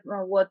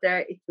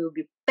water. It will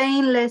be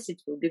painless.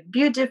 It will be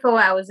beautiful.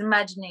 I was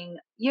imagining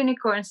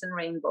unicorns and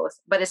rainbows,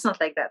 but it's not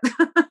like that.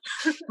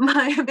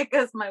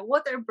 Because my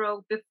water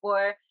broke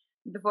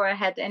before I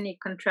had any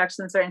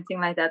contractions or anything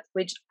like that,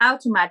 which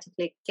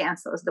automatically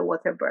cancels the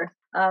water birth.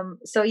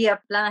 So yeah,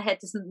 plan ahead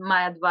is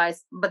my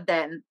advice, but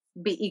then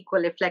be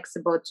equally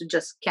flexible to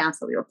just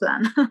cancel your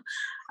plan.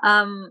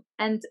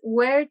 And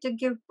where to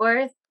give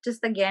birth,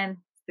 just again,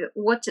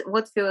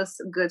 what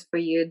feels good for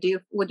you?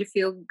 Would you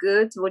feel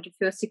good? Would you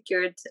feel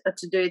secured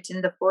to do it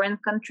in the foreign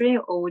country,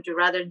 or would you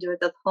rather do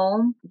it at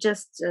home?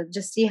 Just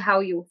see how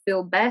you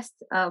feel best.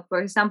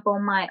 For example,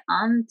 my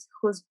aunt,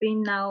 who's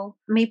been now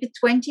maybe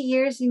 20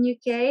 years in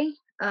UK,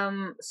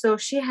 so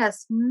she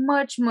has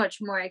much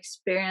more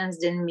experience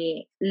than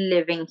me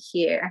living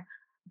here.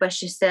 But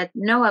she said,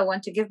 no, I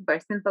want to give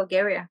birth in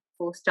Bulgaria.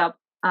 Full stop.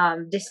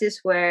 This is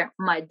where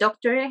my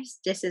doctor is.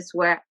 This is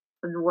where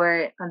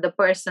the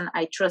person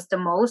I trust the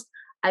most.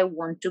 I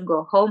want to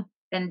go home.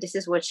 And this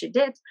is what she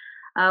did.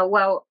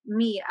 Well,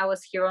 me, I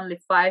was here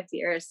only 5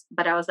 years,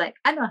 but I was like,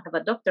 I don't have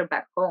a doctor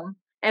back home.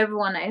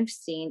 Everyone I've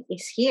seen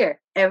is here.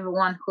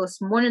 Everyone who's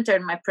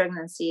monitored my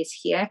pregnancy is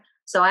here.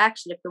 So I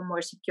actually feel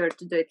more secure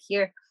to do it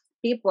here.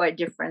 People are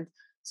different.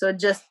 So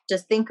just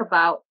think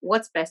about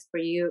what's best for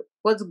you,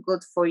 what's good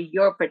for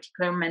your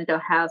particular mental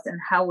health, and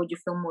how would you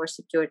feel more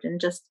secure,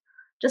 and just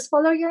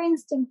follow your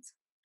instincts.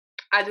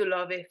 I do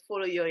love it.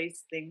 Follow your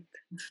instinct.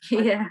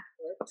 Yeah.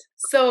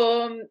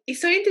 So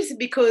it's so interesting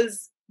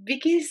because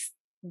Vicky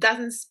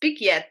doesn't speak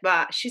yet,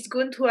 but she's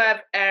going to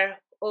have her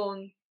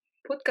own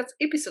podcast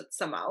episode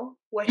somehow,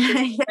 where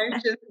she's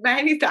mentioned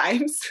many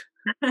times.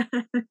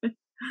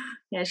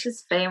 Yeah,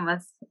 she's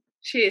famous.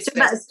 She is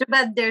famous. Too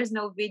bad there's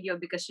no video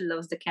because she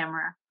loves the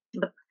camera.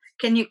 But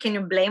can you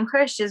blame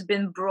her? She's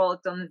been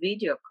brought on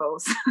video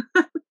calls.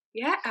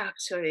 Yeah,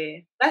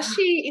 actually. Does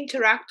she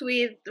interact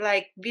with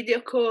like video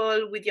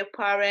call with your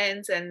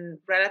parents and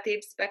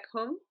relatives back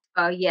home?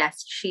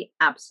 Yes, she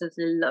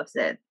absolutely loves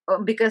it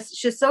because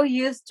she's so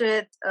used to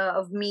it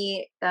of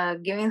me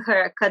giving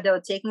her a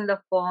cuddle, taking the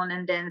phone,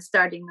 and then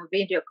starting a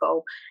video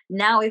call.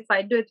 Now, if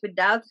I do it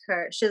without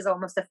her, she's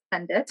almost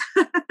offended,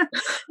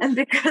 and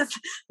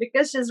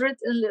because she's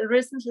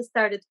recently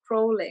started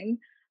crawling.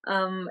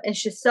 And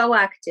she's so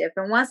active.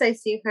 And once I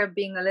see her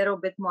being a little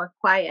bit more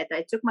quiet,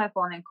 I took my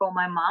phone and called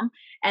my mom.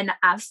 And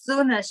as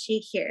soon as she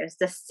hears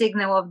the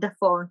signal of the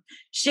phone,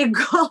 she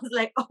goes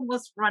like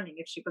almost running,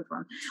 if she could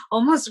run,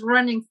 almost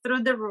running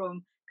through the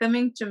room,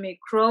 coming to me,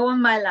 crawl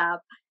on my lap,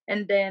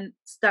 and then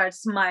start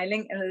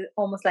smiling and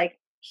almost like,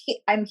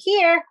 I'm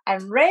here,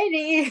 I'm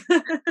ready.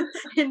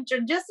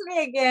 Introduce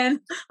me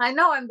again. I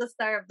know I'm the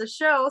star of the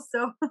show,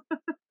 so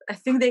I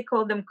think they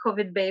call them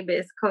COVID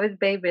babies. COVID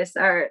babies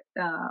are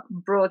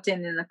brought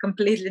in a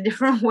completely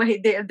different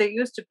way. They're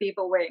used to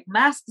people wearing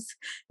masks.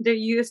 They're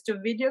used to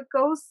video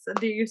calls.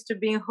 They're used to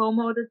being home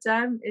all the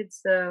time.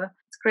 It's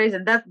crazy.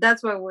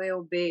 That's why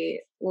we'll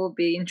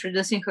be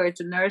introducing her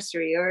to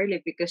nursery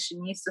early, because she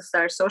needs to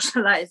start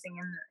socializing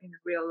in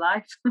real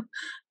life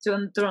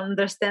to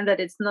understand that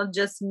it's not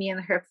just me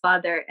and her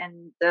father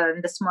and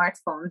the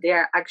smartphone.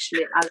 There are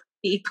actually other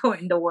people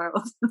in the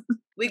world.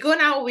 We go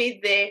now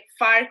with the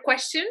fire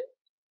question.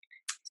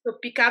 So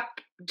pick up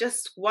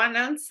just one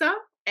answer.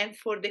 And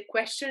for the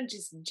question,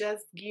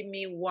 just give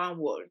me one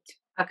word.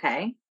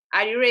 Okay.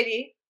 Are you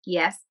ready?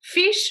 Yes.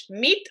 Fish,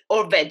 meat,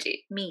 or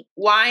veggie? Meat.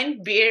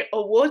 Wine, beer,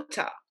 or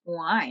water?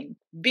 Wine.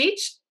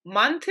 Beach,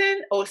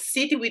 mountain, or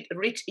city with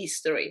rich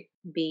history?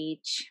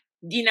 Beach.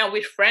 Dinner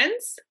with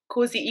friends,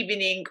 cozy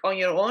evening on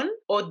your own,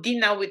 or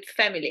dinner with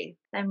family?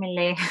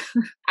 Family.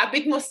 A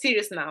bit more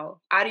serious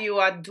now. Are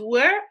you a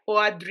doer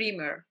or a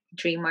dreamer?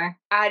 Dreamer.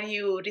 Are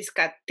you risk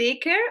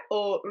taker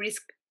or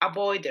risk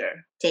avoider?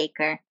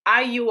 Taker.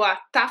 Are you a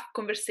tough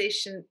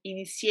conversation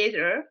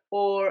initiator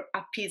or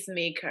a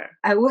peacemaker?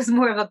 I was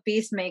more of a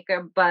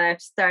peacemaker, but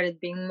I've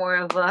started being more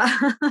of a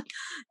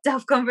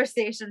tough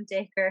conversation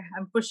taker.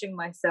 I'm pushing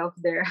myself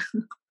there.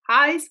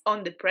 Eyes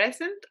on the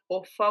present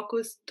or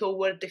focus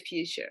toward the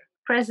future?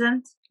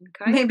 Present.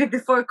 Okay. Maybe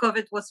before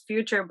COVID was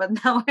future,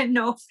 but now I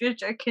know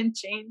future can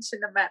change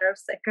in a matter of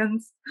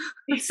seconds.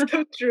 It's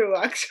so true,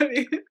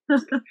 actually.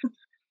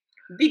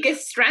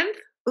 Biggest strength?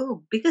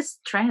 Oh, biggest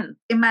strength.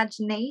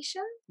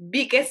 Imagination.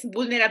 Biggest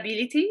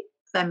vulnerability?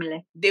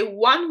 Family. The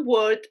one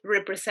word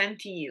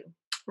representing you.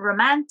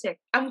 Romantic.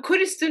 I'm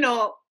curious to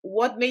know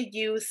what made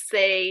you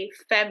say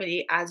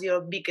family as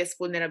your biggest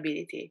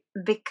vulnerability.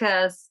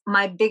 Because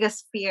my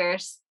biggest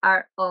fears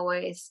are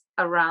always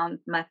around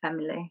my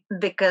family,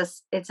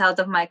 because it's out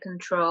of my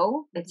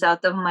control, it's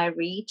out of my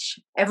reach.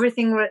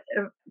 Everything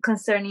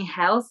concerning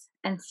health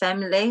and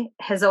family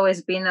has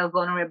always been a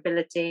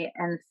vulnerability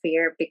and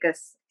fear,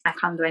 because I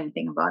can't do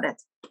anything about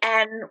it.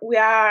 And we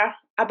are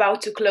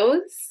about to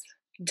close.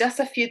 Just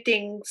a few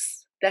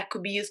things that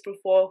could be useful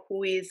for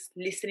who is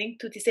listening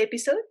to this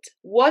episode.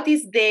 What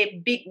is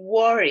the big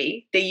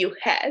worry that you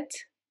had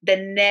that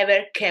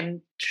never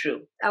came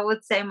true? I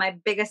would say my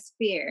biggest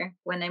fear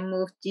when I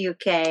moved to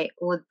UK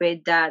would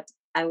be that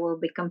I will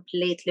be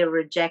completely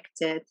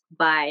rejected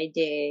by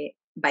the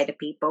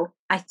people.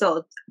 I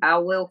thought I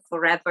will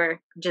forever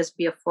just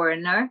be a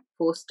foreigner,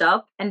 full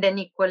stop, and then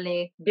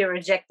equally be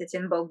rejected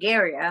in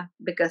Bulgaria,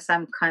 because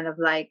I'm kind of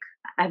like,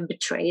 I've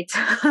betrayed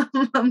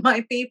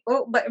my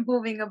people by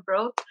moving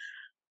abroad.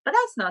 But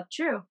that's not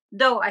true.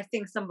 Though I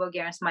think some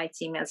Bulgarians might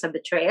see me as a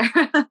betrayer.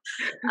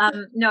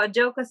 No,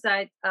 joke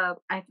aside,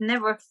 I've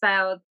never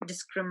felt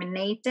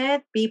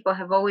discriminated. People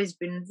have always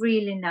been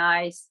really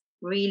nice,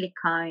 really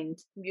kind.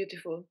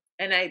 Beautiful.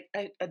 And I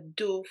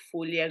do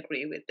fully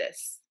agree with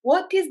this.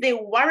 What is the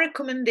one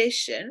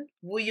recommendation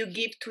would you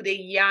give to the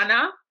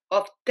Yana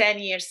of 10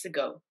 years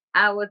ago?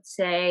 I would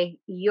say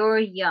you're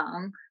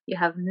young, you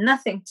have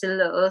nothing to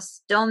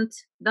lose. Don't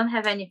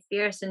have any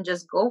fears and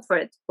just go for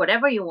it.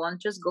 Whatever you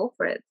want, just go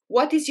for it.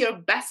 What is your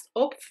best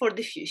hope for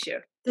the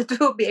future? That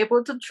we'll be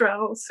able to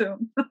travel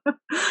soon.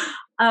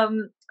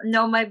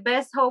 No, my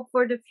best hope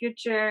for the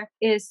future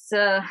is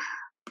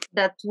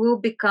that we'll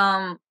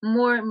become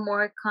more and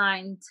more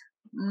kind,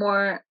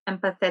 more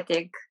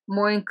empathetic,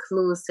 more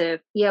inclusive.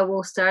 Yeah,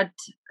 we'll start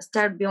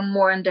being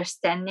more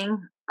understanding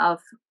of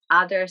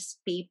others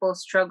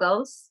people's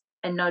struggles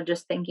and not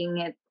just thinking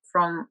it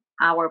from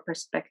our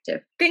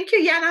perspective. Thank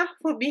you, Yana,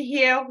 for being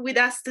here with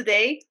us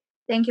today.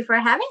 Thank you for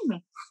having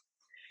me.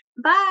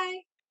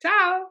 Bye.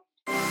 Ciao.